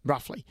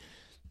 roughly.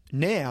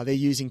 Now they're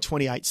using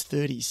 28s,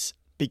 30s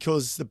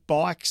because the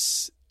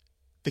bikes,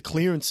 the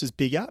clearance is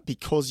bigger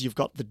because you've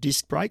got the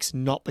disc brakes,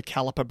 not the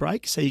caliper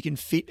brake. So you can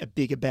fit a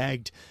bigger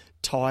bagged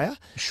tyre.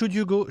 Should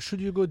you go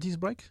disc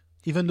brake?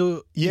 Even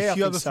though if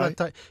you have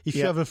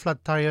a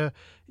flat tire,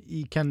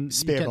 you can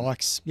spare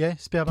bikes. Yeah,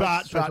 spare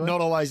bikes. But not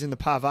always in the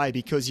pavé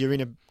because you're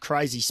in a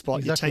crazy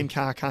spot. Exactly. Your team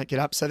car can't get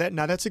up. So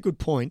that's a good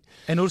point.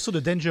 And also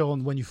the danger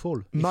on when you fall.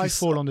 If you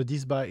fall on the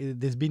disc bike,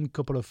 there's been a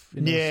couple of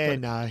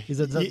no. Does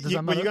that matter?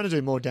 You're going to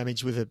do more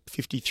damage with a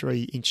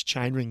 53-inch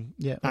chainring,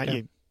 aren't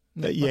you?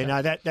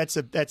 That's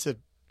a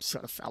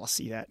sort of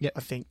fallacy that I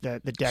think the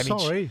damage.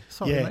 Sorry,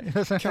 mate.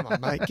 Come on,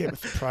 mate, get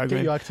with the program.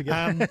 Get your act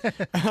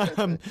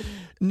together.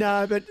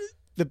 No, but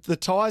the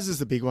tyres is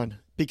the big one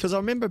because I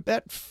remember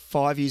about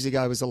 5 years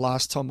ago was the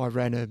last time I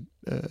ran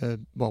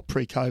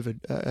pre-COVID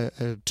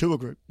a tour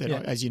group that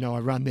as you know I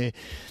run there,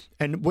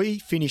 and we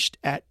finished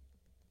at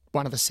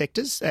one of the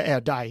sectors our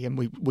day, and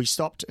we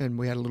stopped and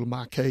we had a little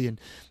marquee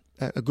and.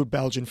 A good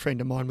Belgian friend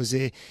of mine was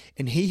there,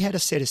 and he had a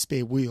set of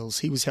spare wheels.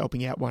 He was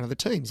helping out one of the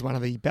teams, one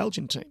of the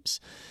Belgian teams.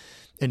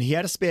 And he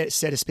had a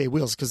set of spare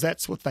wheels because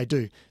that's what they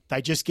do.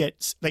 They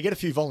get a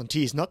few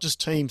volunteers, not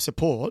just team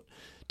support,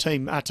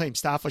 team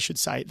staff, I should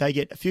say. They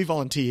get a few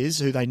volunteers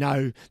who they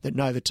know that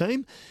know the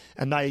team,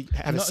 and they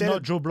have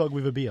not Joe Blogg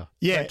with a beer.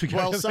 Yeah,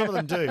 well, some of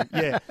them do.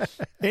 Yeah.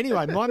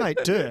 Anyway, my mate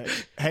Dirk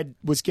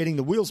was getting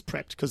the wheels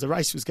prepped because the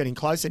race was getting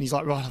close, and he's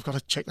like, right, I've got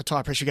to check the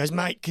tyre pressure. He goes,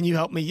 mate, can you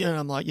help me? And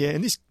I'm like, yeah.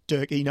 And this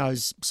Dirk, he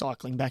knows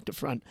cycling back to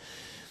front.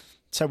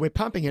 So we're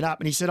pumping it up,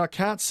 and he said, I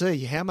can't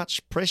see how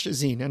much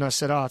pressure's in. And I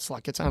said,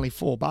 it's only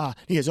 4 bar.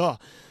 He goes, I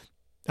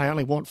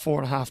only want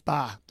 4.5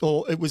 bar.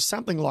 Or it was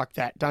something like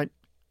that. Don't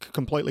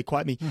completely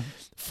quote me.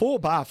 4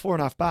 bar,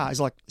 4.5 bar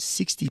is like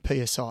 60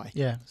 PSI.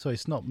 Yeah, so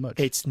it's not much.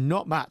 It's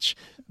not much.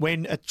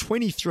 When a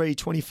 23,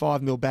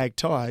 25 mil bag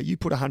tyre, you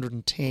put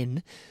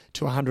 110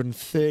 to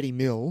 130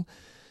 mil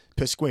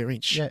per square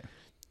inch. Yeah,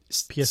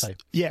 PSI.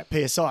 Yeah,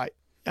 PSI.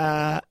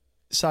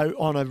 So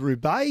on a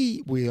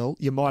Roubaix wheel,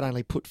 you might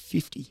only put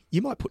 50.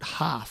 You might put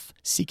half,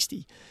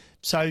 60.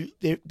 So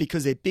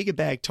because they're bigger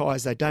bag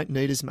tyres, they don't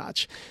need as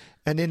much.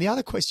 And then the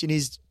other question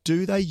is,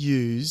 do they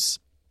use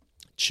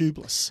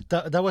tubeless?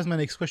 That was my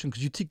next question,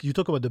 because you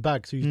talk about the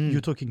bag, so you're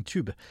talking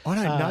tube. I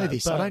don't know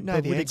this. I don't know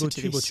the answer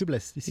to tube this. Or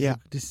tubeless?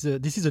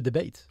 This is a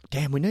debate.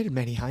 Damn, we needed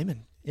Manny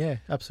Heyman. Yeah,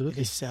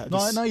 absolutely.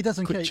 No, he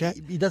doesn't care. Chat.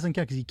 He doesn't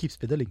care because he keeps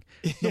pedaling,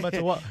 no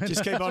matter what.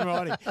 Just keep on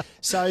riding.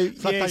 So,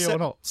 or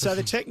not. So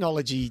the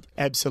technology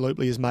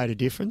absolutely has made a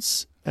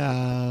difference.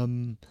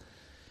 Does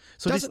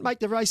it make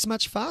the race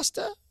much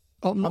faster?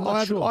 I'm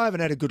not sure. I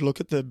haven't had a good look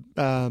at the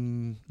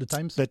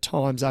times. The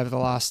times over the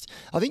last.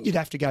 I think you'd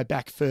have to go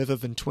back further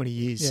than 20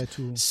 years. Yeah,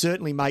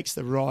 certainly makes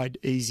the ride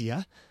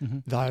easier,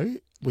 though,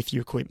 with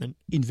your equipment.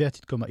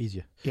 Inverted comma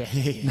easier. Yeah.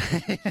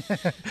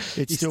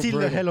 It's still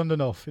the hell on the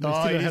north.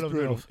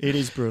 It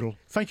is brutal.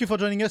 Thank you for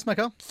joining us,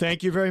 Macka.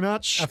 Thank you very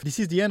much. This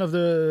is the end of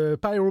the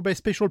Paris Roubaix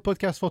special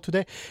podcast for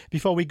today.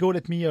 Before we go,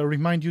 let me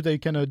remind you that you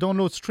can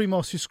download, stream,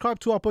 or subscribe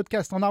to our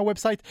podcast on our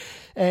website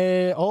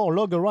or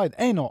log a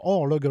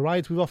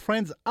ride with our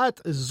friends at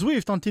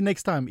Zwift. Until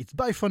next time, it's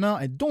bye for now,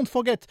 and don't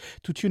forget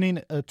to tune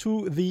in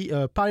to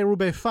the Paris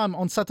Roubaix Femme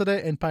on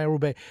Saturday and Paris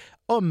Roubaix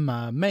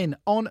Men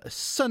on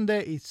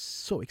Sunday. It's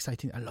so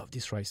exciting. I love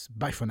this race.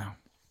 Bye for now.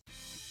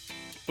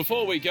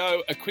 Before we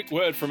go, a quick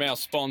word from our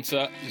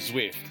sponsor,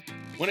 Zwift.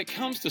 When it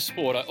comes to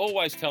sport, I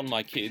always tell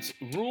my kids,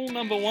 rule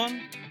number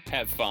 1,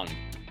 have fun.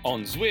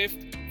 On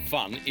Zwift,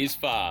 fun is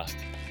fast.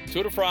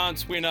 Tour de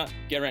France winner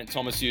Geraint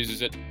Thomas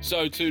uses it,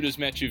 so too does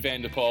Mathieu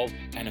van der Poel,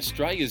 and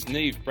Australia's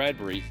Niamh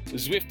Bradbury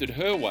Zwifted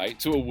her way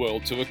to a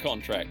World Tour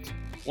contract.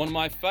 One of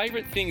my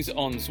favourite things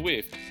on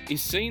Zwift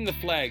is seeing the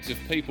flags of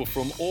people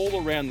from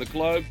all around the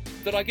globe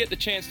that I get the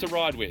chance to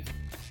ride with.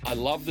 I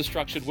love the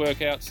structured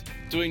workouts,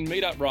 doing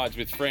meet-up rides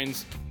with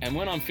friends, and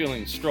when I'm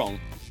feeling strong,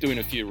 doing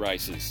a few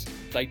races.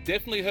 They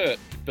definitely hurt,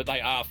 but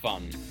they are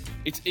fun.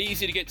 It's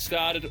easy to get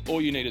started.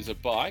 All you need is a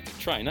bike,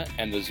 trainer,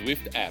 and the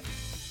Zwift app.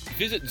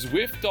 Visit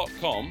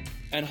Zwift.com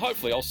and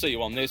hopefully I'll see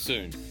you on there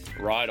soon.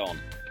 Ride on.